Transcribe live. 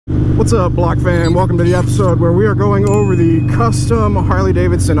What's up, Block fam? Welcome to the episode where we are going over the custom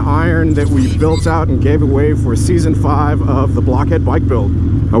Harley-Davidson Iron that we built out and gave away for Season 5 of the Blockhead bike build.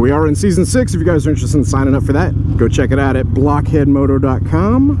 We are in Season 6. If you guys are interested in signing up for that, go check it out at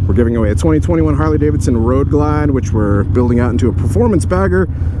blockheadmoto.com. We're giving away a 2021 Harley-Davidson Road Glide, which we're building out into a performance bagger,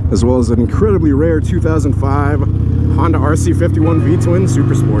 as well as an incredibly rare 2005 Honda RC51 V-Twin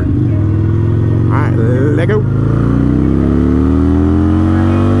Supersport. All right, let's go.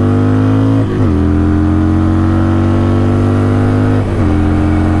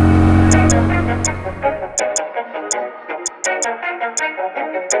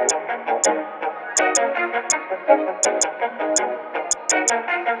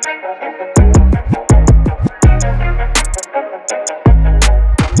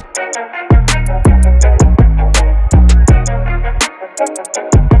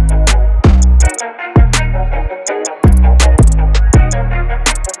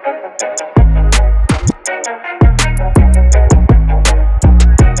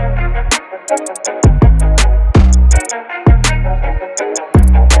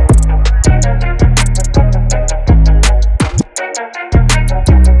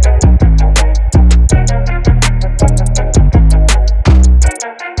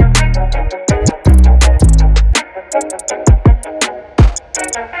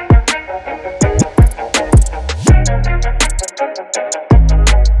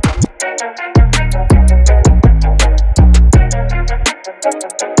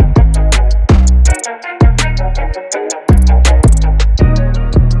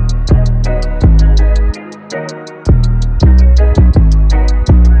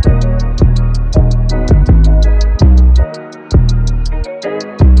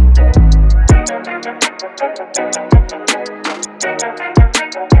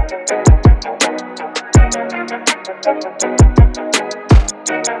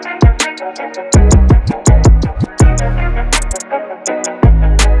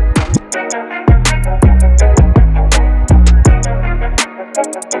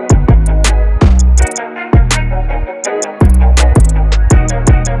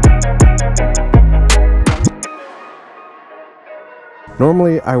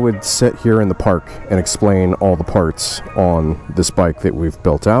 Normally, I would sit here in the park and explain all the parts on this bike that we've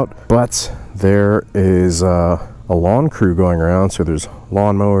built out, but there is a lawn crew going around, so there's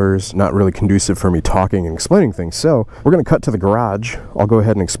lawnmowers, not really conducive for me talking and explaining things. So we're going to cut to the garage. I'll go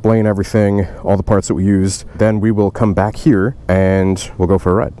ahead and explain everything, all the parts that we used. Then we will come back here and we'll go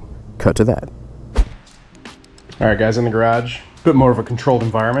for a ride. Cut to that. All right, guys, in the garage. Bit more of a controlled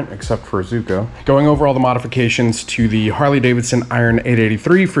environment, except for Zuko. Going over all the modifications to the Harley-Davidson Iron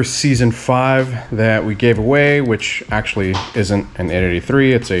 883 for Season 5 that we gave away, which actually isn't an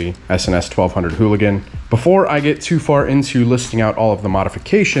 883, it's a SNS 1200 Hooligan. Before I get too far into listing out all of the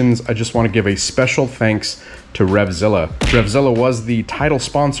modifications, I just want to give a special thanks to Revzilla. Revzilla was the title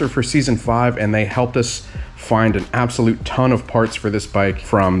sponsor for Season 5, and they helped us find an absolute ton of parts for this bike.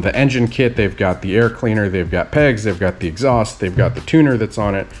 From the engine kit, they've got the air cleaner, they've got pegs, they've got the exhaust, they've got the tuner that's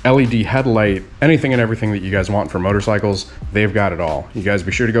on it, LED headlight, anything and everything that you guys want for motorcycles, they've got it all. You guys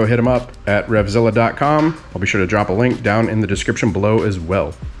be sure to go hit them up at revzilla.com. I'll be sure to drop a link down in the description below as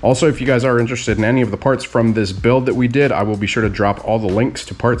well. Also, if you guys are interested in any of the parts from this build that we did, I will be sure to drop all the links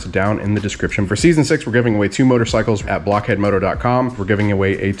to parts down in the description. For Season 6, we're giving away 2 motorcycles at blockheadmoto.com. We're giving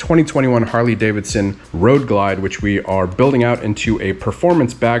away a 2021 Harley-Davidson Road Glide, which we are building out into a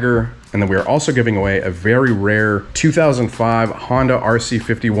performance bagger. And then we are also giving away a very rare 2005 Honda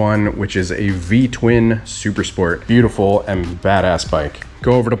RC51, which is a V-Twin Supersport. Beautiful and badass bike.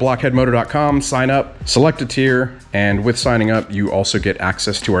 Go over to blockheadmoto.com, sign up, select a tier, and with signing up, you also get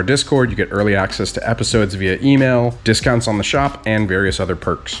access to our Discord. You get early access to episodes via email, discounts on the shop, and various other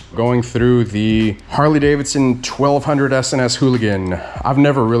perks. Going through the Harley-Davidson 1200 SNS Hooligan, I've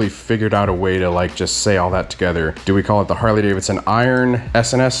never really figured out a way to like just say all that together. Do we call it the Harley-Davidson Iron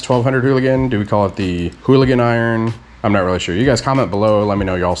SNS 1200 Hooligan? Do we call it the Hooligan Iron? I'm not really sure. You guys comment below, let me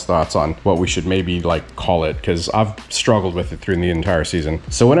know y'all's thoughts on what we should maybe like call it, because I've struggled with it through the entire season.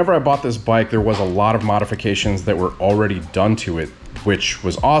 So whenever I bought this bike, there was a lot of modifications that were already done to it, which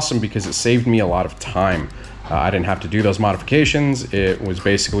was awesome because it saved me a lot of time. I didn't have to do those modifications. It was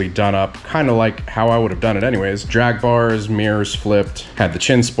basically done up kind of like how I would have done it anyways. Drag bars, mirrors flipped, had the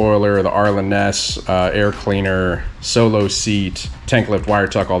chin spoiler, the Arlen Ness, air cleaner, solo seat, tank lift, wire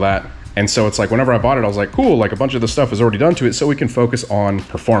tuck, all that. And so it's like, whenever I bought it, I was like, cool, like a bunch of the stuff is already done to it, so we can focus on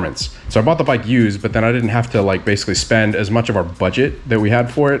performance. So I bought the bike used, but then I didn't have to like basically spend as much of our budget that we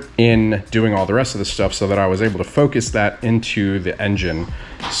had for it in doing all the rest of the stuff, so that I was able to focus that into the engine.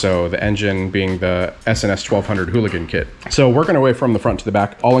 So the engine being the SNS 1200 Hooligan kit. So working our way from the front to the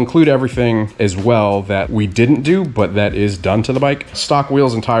back, I'll include everything as well that we didn't do, but that is done to the bike. Stock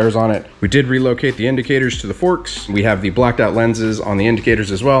wheels and tires on it. We did relocate the indicators to the forks. We have the blacked out lenses on the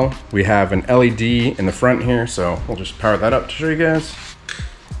indicators as well. We have an LED in the front here, so we'll just power that up to show you guys.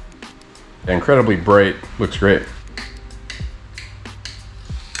 Incredibly bright, looks great.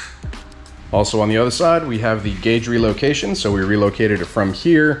 Also on the other side, we have the gauge relocation. So we relocated it from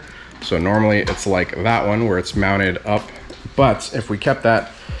here. So normally it's like that one where it's mounted up, but if we kept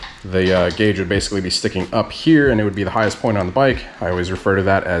that, the gauge would basically be sticking up here and it would be the highest point on the bike. I always refer to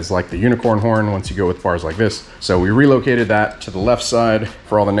that as like the unicorn horn once you go with bars like this. So we relocated that to the left side.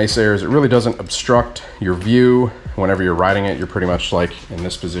 For all the naysayers, it really doesn't obstruct your view. Whenever you're riding it, you're pretty much like in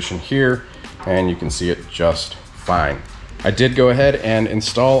this position here and you can see it just fine. I did go ahead and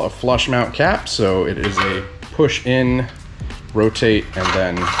install a flush mount cap. So it is a push in, rotate, and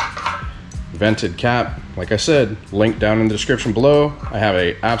then vented cap. Like I said, link down in the description below. I have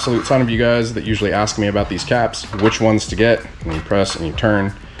an absolute ton of you guys that usually ask me about these caps, which ones to get, and you press and you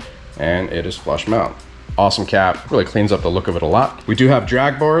turn, and it is flush mount. Awesome cap, really cleans up the look of it a lot. We do have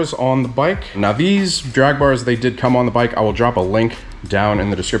drag bars on the bike. Now these drag bars, they did come on the bike. I will drop a link down in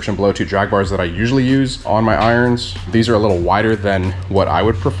the description below to drag bars that I usually use on my irons. These are a little wider than what I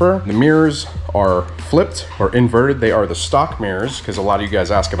would prefer. The mirrors are flipped or inverted. They are the stock mirrors, because a lot of you guys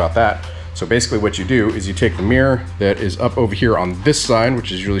ask about that. So basically what you do is you take the mirror that is up over here on this side,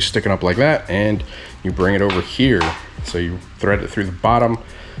 which is usually sticking up like that, and you bring it over here. So you thread it through the bottom,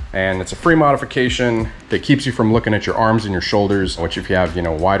 and it's a free modification that keeps you from looking at your arms and your shoulders, which if you have, you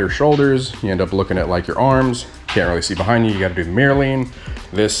know, wider shoulders, you end up looking at like your arms, can't really see behind you, you gotta do the mirror lean.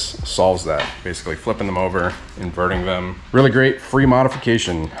 This solves that, basically flipping them over, inverting them. Really great free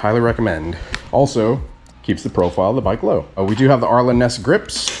modification, highly recommend. Also, keeps the profile of the bike low. We do have the Arlen Ness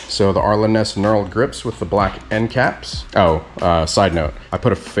grips. So the Arlen Ness knurled grips with the black end caps. Oh, side note, I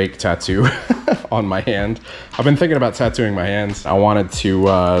put a fake tattoo on my hand. I've been thinking about tattooing my hands. I wanted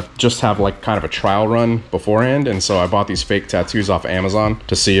to just have like kind of a trial run beforehand. And so I bought these fake tattoos off Amazon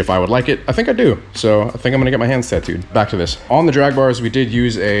to see if I would like it. I think I do. So I think I'm gonna get my hands tattooed. Back to this. On the drag bars, we did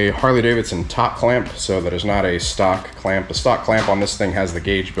use a Harley-Davidson top clamp. So that is not a stock clamp. The stock clamp on this thing has the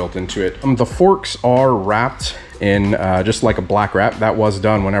gauge built into it. The forks are wrapped in just like a black wrap. That was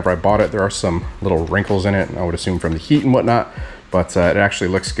done whenever I bought it. There are some little wrinkles in it, I would assume from the heat and whatnot, but it actually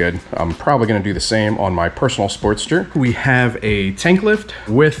looks good. I'm probably gonna do the same on my personal Sportster. We have a tank lift.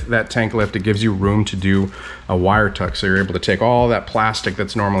 With that tank lift, it gives you room to do a wire tuck. So you're able to take all that plastic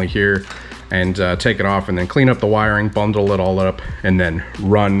that's normally here and take it off and then clean up the wiring, bundle it all up, and then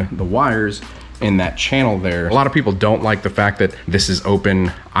run the wires in that channel there. A lot of people don't like the fact that this is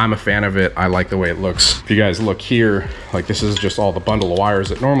open. I'm a fan of it. I like the way it looks. If you guys look here, like this is just all the bundle of wires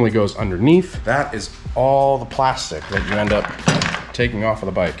that normally goes underneath. That is all the plastic that you end up taking off of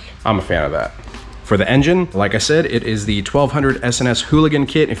the bike. I'm a fan of that. For the engine, like I said, it is the 1200 SNS Hooligan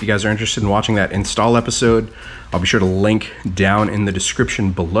kit. If you guys are interested in watching that install episode, I'll be sure to link down in the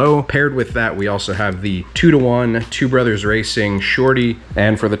description below. Paired with that, we also have the 2-to-1 Two Brothers Racing Shorty.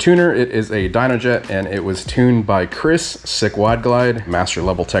 And for the tuner, it is a Dynojet, and it was tuned by Chris, Sick Wide Glide, master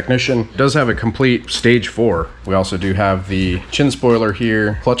level technician. It does have a complete stage 4. We also do have the chin spoiler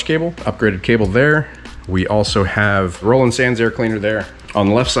here, clutch cable, upgraded cable there. We also have Roland Sands air cleaner there. On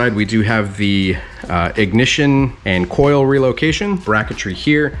the left side, we do have the ignition and coil relocation, bracketry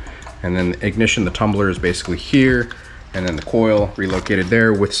here, and then the ignition, the tumbler is basically here, and then the coil relocated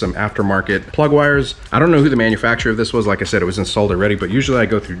there with some aftermarket plug wires. I don't know who the manufacturer of this was. Like I said, it was installed already, but usually I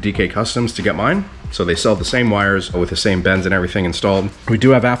go through DK Customs to get mine. So they sell the same wires with the same bends and everything installed. We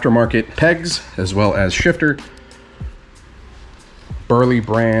do have aftermarket pegs as well as shifter. Burley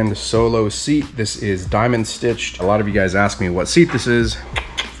brand Solo seat. This is diamond stitched. A lot of you guys ask me what seat this is.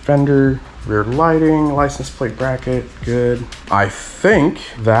 Fender, rear lighting, license plate bracket, good. I think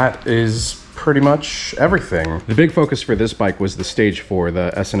that is pretty much everything. The big focus for this bike was the stage 4,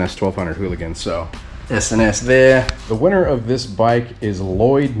 the SNS 1200 Hooligan. So SNS there. The winner of this bike is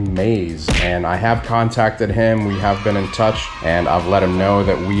Lloyd Mays, and I have contacted him. We have been in touch, and I've let him know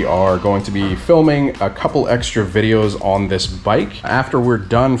that we are going to be filming a couple extra videos on this bike. After we're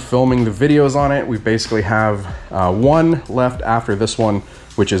done filming the videos on it, we basically have one left after this one,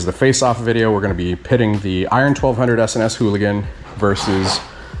 which is the face-off video. We're going to be pitting the Iron 1200 SNS Hooligan versus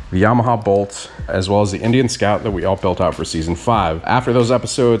the Yamaha Bolt, as well as the Indian Scout that we all built out for season 5. After those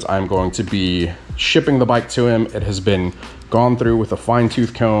episodes, I'm going to be shipping the bike to him. It has been gone through with a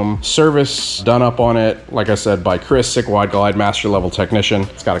fine-tooth comb, service done up on it, like I said, by Chris, Sick Wide Glide, master level technician.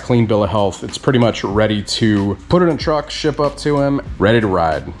 It's got a clean bill of health. It's pretty much ready to put it in a truck, ship up to him, ready to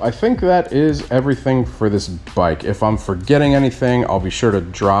ride. I think that is everything for this bike. If I'm forgetting anything, I'll be sure to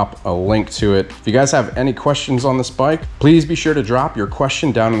drop a link to it. If you guys have any questions on this bike, please be sure to drop your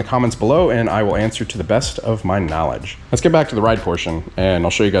question down in the comments below and I will answer to the best of my knowledge. Let's get back to the ride portion and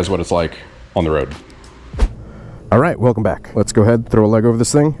I'll show you guys what it's like on the road. All right, welcome back. Let's go ahead, throw a leg over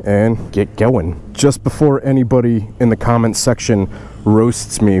this thing and get going. Just before anybody in the comments section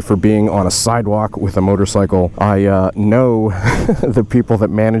roasts me for being on a sidewalk with a motorcycle, I know the people that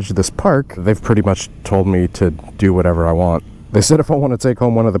manage this park. They've pretty much told me to do whatever I want. They said if I want to take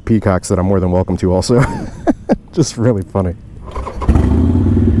home one of the peacocks that I'm more than welcome to also. Just really funny.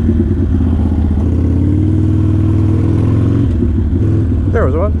 There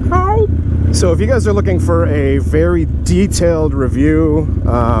was one. Hi. So if you guys are looking for a very detailed review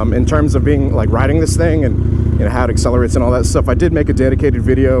in terms of being like riding this thing and how it accelerates and all that stuff, I did make a dedicated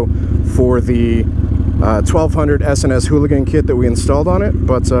video for the 1200 SNS Hooligan kit that we installed on it,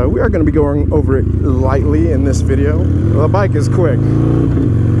 but we are going to be going over it lightly in this video. The bike is quick.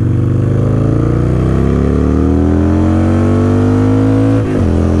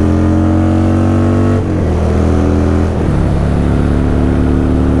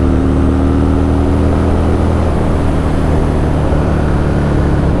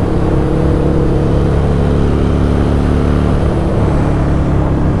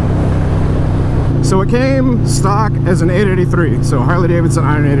 So it came stock as an 883, so Harley-Davidson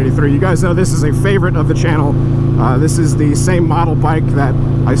Iron 883. You guys know this is a favorite of the channel. This is the same model bike that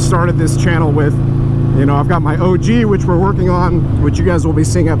I started this channel with. You know, I've got my OG, which we're working on, which you guys will be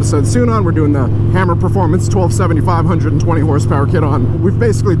seeing episodes soon on. We're doing the Hammer Performance 1275 120 horsepower kit on. We've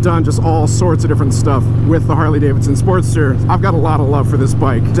basically done just all sorts of different stuff with the Harley-Davidson Sportster. I've got a lot of love for this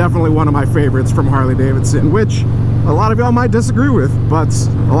bike. Definitely one of my favorites from Harley-Davidson, which a lot of y'all might disagree with, but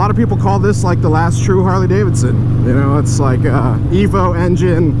a lot of people call this like the last true Harley-Davidson. You know, it's like a Evo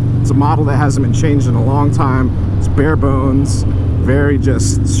engine. It's a model that hasn't been changed in a long time. It's bare bones, very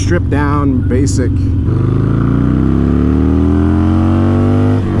just stripped down, basic.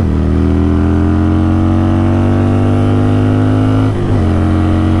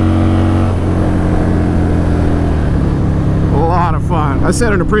 I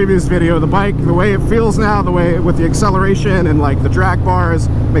said in a previous video, the bike, the way it feels now, the way with the acceleration and like the drag bars,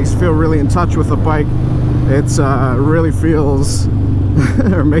 makes you feel really in touch with the bike. It's really feels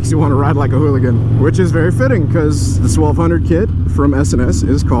or makes you want to ride like a hooligan, which is very fitting because the 1200 kit from SNS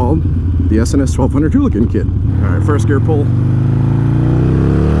is called the SNS 1200 Hooligan Kit. All right, first gear pull.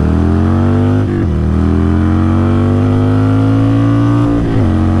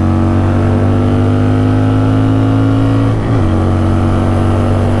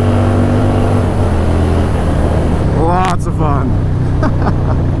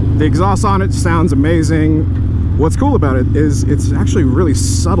 The exhaust on it sounds amazing. What's cool about it is it's actually really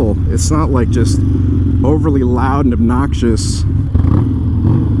subtle. It's not like just overly loud and obnoxious.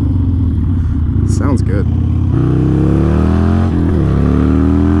 It sounds good.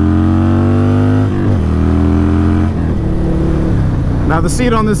 Now the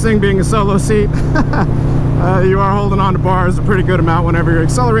seat on this thing being a solo seat, you are holding on to bars a pretty good amount whenever you're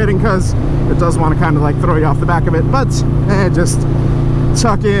accelerating because it does want to kind of like throw you off the back of it, but just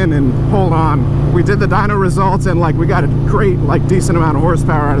tuck in and hold on. We did the dyno results and like we got a great like decent amount of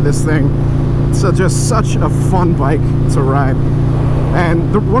horsepower out of this thing. So just such a fun bike to ride.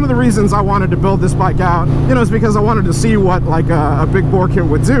 And one of the reasons I wanted to build this bike out, you know, is because I wanted to see what like a big bore kit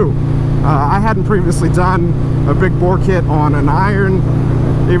would do. I hadn't previously done a big bore kit on an Iron,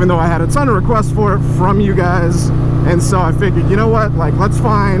 even though I had a ton of requests for it from you guys. And so I figured, you know what, like let's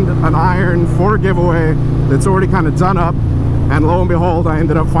find an Iron for a giveaway that's already kind of done up. And lo and behold, I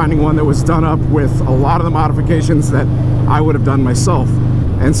ended up finding one that was done up with a lot of the modifications that I would have done myself.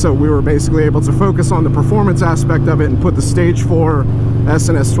 And so we were basically able to focus on the performance aspect of it and put the Stage 4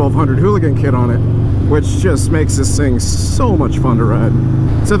 SNS 1200 Hooligan kit on it, which just makes this thing so much fun to ride.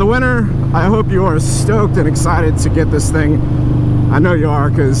 To the winner, I hope you are stoked and excited to get this thing. I know you are,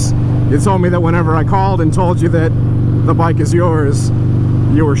 because you told me that whenever I called and told you that the bike is yours,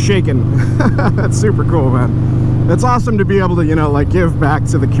 you were shaking. That's super cool, man. It's awesome to be able to, you know, like give back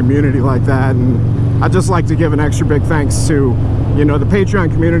to the community like that. And I'd just like to give an extra big thanks to, you know, the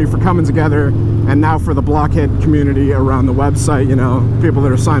Patreon community for coming together, and now for the Blockhead community around the website, you know, people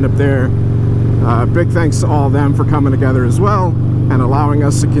that are signed up there. Big thanks to all of them for coming together as well. and allowing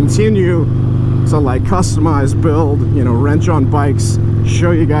us to continue to like customize, build, you know, wrench on bikes,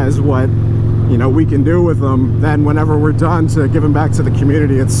 show you guys what, you know, we can do with them. Then whenever we're done, to give them back to the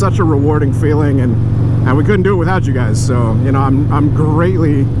community. It's such a rewarding feeling, and we couldn't do it without you guys. So, you know, I'm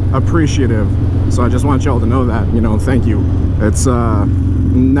greatly appreciative. So I just want y'all to know that, you know, thank you. It's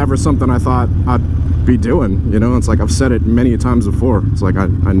never something I thought I'd be doing, you know. It's like I've said it many times before. It's like I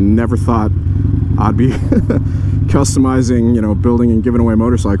never thought I'd be customizing, you know, building and giving away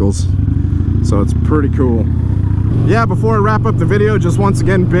motorcycles. So it's pretty cool. Yeah, before I wrap up the video, just once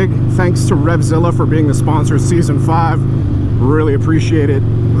again, big thanks to Revzilla for being the sponsor of Season 5. Really appreciate it.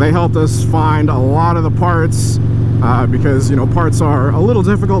 They helped us find a lot of the parts because, you know, parts are a little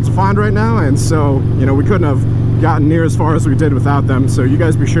difficult to find right now, and so, you know, we couldn't have gotten near as far as we did without them. So you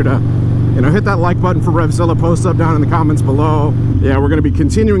guys be sure to, you know, hit that like button for Revzilla, post up down in the comments below. Yeah, we're going to be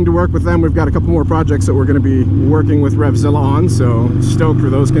continuing to work with them. We've got a couple more projects that we're going to be working with Revzilla on, so stoked for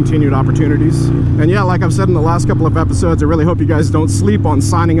those continued opportunities. And yeah, like I've said in the last couple of episodes, I really hope you guys don't sleep on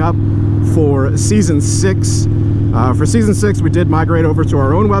signing up for Season 6. For Season 6, we did migrate over to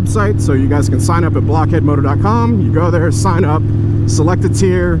our own website, so you guys can sign up at blockheadmoto.com. You go there, sign up, select a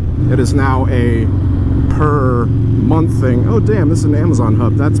tier. It is now a per month thing. Oh damn, this is an Amazon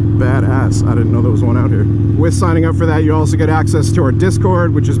hub. That's badass. I didn't know there was one out here. With signing up for that, you also get access to our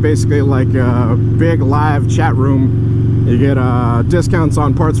Discord, which is basically like a big live chat room. You get discounts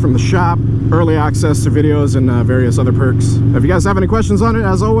on parts from the shop, early access to videos, and various other perks. If you guys have any questions on it,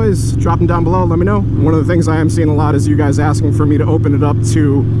 as always, drop them down below, let me know. One of the things I am seeing a lot is you guys asking for me to open it up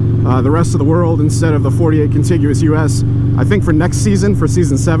to the rest of the world instead of the 48 contiguous US. I think for next season, for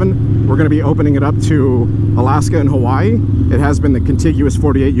Season 7, we're going to be opening it up to Alaska and Hawaii. It has been the contiguous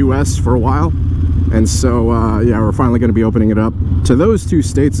 48 US for a while. And so, yeah, we're finally going to be opening it up to those 2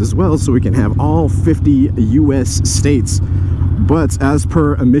 states as well, so we can have all 50 US states. But as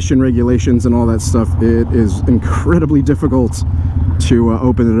per emission regulations and all that stuff, it is incredibly difficult to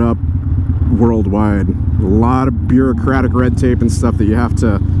open it up worldwide. A lot of bureaucratic red tape and stuff that you have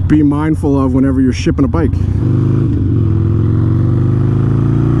to be mindful of whenever you're shipping a bike.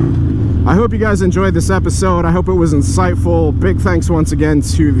 I hope you guys enjoyed this episode. I hope it was insightful. Big thanks once again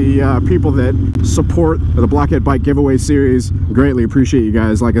to the people that support the Blockhead Bike Giveaway series. Greatly appreciate you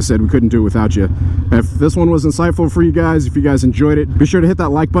guys. Like I said, we couldn't do it without you. If this one was insightful for you guys, if you guys enjoyed it, be sure to hit that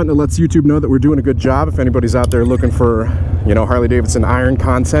like button. It lets YouTube know that we're doing a good job. If anybody's out there looking for, you know, Harley-Davidson Iron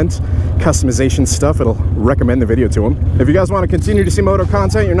content, customization stuff, it'll recommend the video to them. If you guys want to continue to see Moto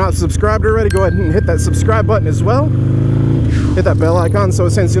content, you're not subscribed already, go ahead and hit that subscribe button as well. Hit that bell icon so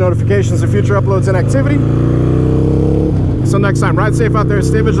it sends you notifications of future uploads and activity. Until next time, ride safe out there,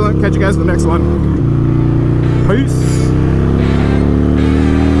 stay vigilant, catch you guys in the next one. Peace.